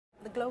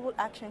Global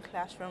Action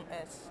Classroom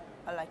is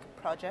like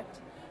a project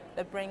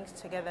that brings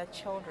together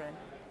children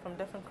from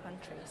different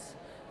countries,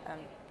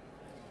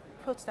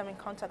 puts them in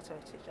contact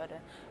with each other,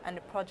 and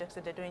the projects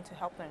that they're doing to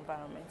help the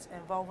environment,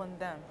 involving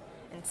them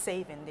in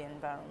saving the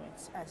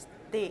environment, as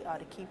they are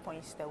the key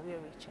points that we're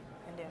reaching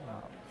in the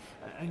environment.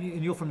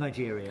 And you're from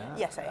Nigeria?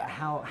 Yes, I am.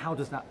 How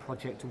does that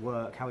project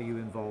work? How are you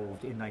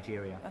involved in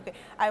Nigeria? Okay,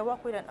 I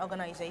work with an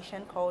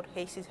organization called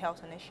Hasey's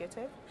Health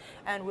Initiative,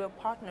 and we're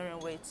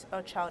partnering with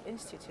our Child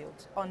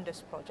Institute on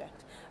this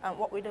project. And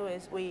what we do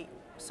is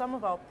some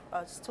of our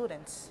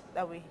students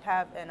that we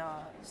have in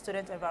our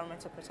Student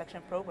Environmental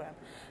Protection Program,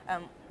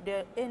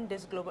 they're in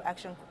this Global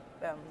Action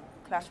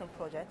Classroom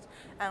project,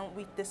 and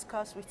we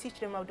teach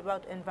them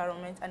about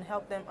environment and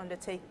help them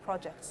undertake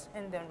projects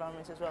in the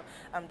environment as well.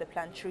 They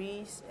plant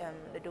trees,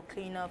 they do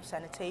cleanup,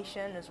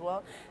 sanitation as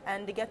well,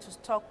 and they get to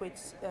talk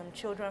with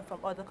children from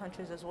other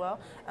countries as well.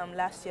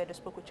 Last year they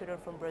spoke with children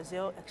from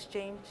Brazil,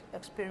 exchanged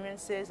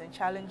experiences and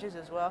challenges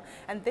as well,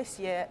 and this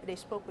year they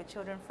spoke with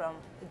children from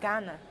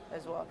Ghana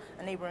as well,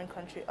 a neighboring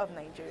country of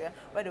Nigeria,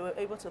 where they were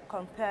able to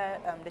compare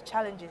the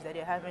challenges that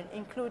they're having,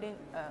 including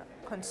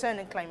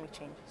concerning climate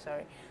change.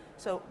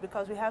 So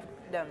because we have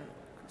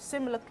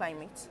similar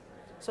climates,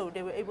 so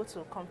they were able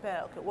to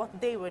compare what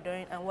they were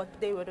doing and what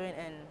they were doing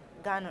in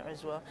Ghana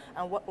as well,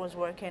 and what was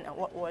working and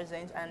what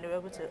wasn't, and they were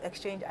able to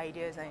exchange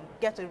ideas and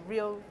get a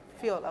real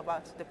feel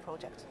about the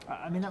project.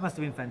 I mean, that must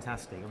have been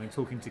fantastic. I mean,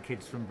 talking to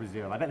kids from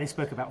Brazil, I bet they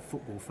spoke about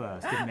football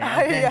first, didn't they?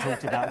 And then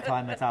talked about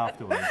climate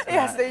afterwards.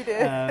 Yes, they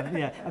did.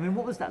 Yeah, I mean,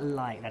 what was that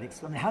like?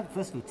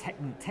 First of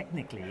all,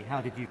 technically, how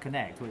did you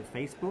connect? Was it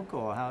Facebook,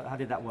 or how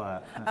did that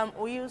work?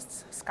 We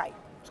used Skype.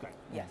 Skype.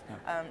 Yes.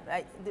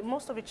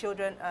 Most of the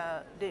children,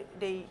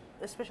 they,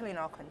 especially in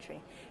our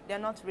country, they're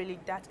not really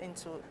that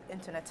into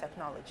internet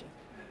technology.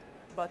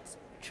 But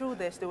through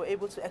this, they were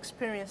able to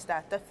experience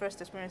that first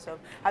experience of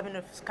having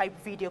a Skype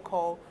video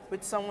call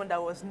with someone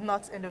that was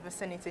not in the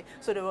vicinity.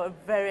 So they were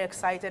very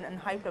excited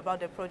and hyped about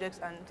their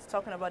projects and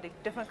talking about the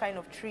different kind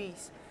of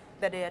trees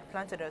that they had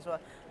planted as well.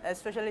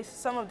 Especially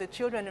some of the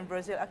children in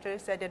Brazil actually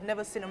said they'd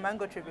never seen a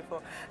mango tree before.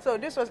 So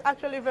this was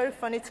actually very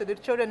funny to the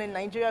children in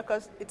Nigeria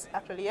because it's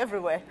actually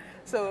everywhere.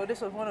 So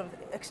this was one of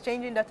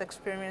exchanging that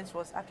experience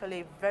was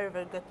actually a very,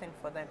 very good thing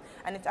for them.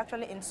 And it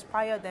actually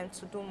inspired them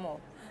to do more.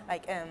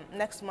 Like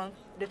next month,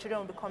 the children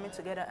will be coming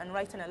together and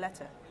writing a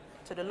letter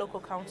to the local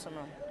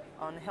councilman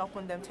on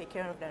helping them take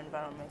care of their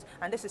environment.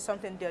 And this is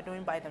something they're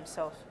doing by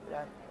themselves.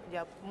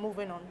 They're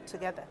moving on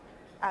together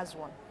as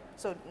one.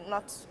 So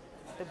not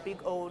the big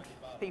old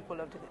people,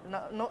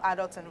 no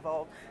adults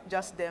involved,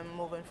 just them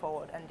moving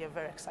forward, and they're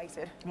very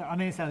excited. Yeah, I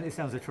mean, it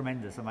sounds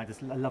tremendous.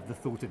 I love the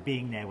thought of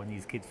being there when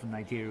these kids from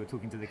Nigeria were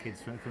talking to the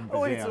kids from Brazil.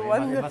 Oh, it's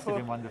wonderful. It must have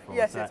been wonderful.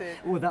 Yes, it is.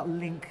 Will that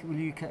link? Will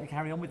you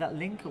carry on with that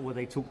link, or will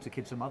they talk to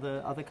kids from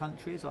other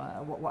countries? Or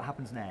what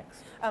happens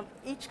next?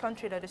 Each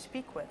country that they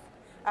speak with,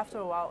 after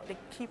a while,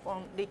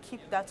 they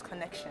keep that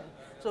connection.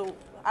 So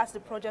as the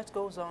project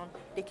goes on,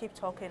 they keep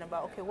talking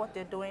about what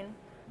they're doing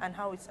and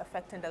how it's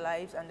affecting the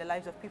lives and the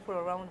lives of people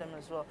around them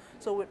as well.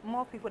 So with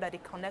more people that they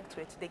connect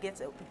with, they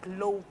get a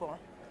global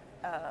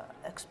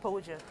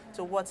exposure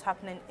to what's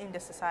happening in the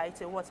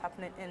society, what's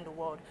happening in the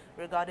world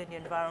regarding the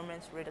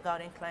environment,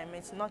 regarding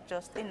climates, not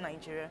just in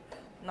Nigeria,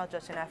 not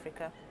just in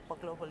Africa, but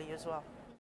globally as well.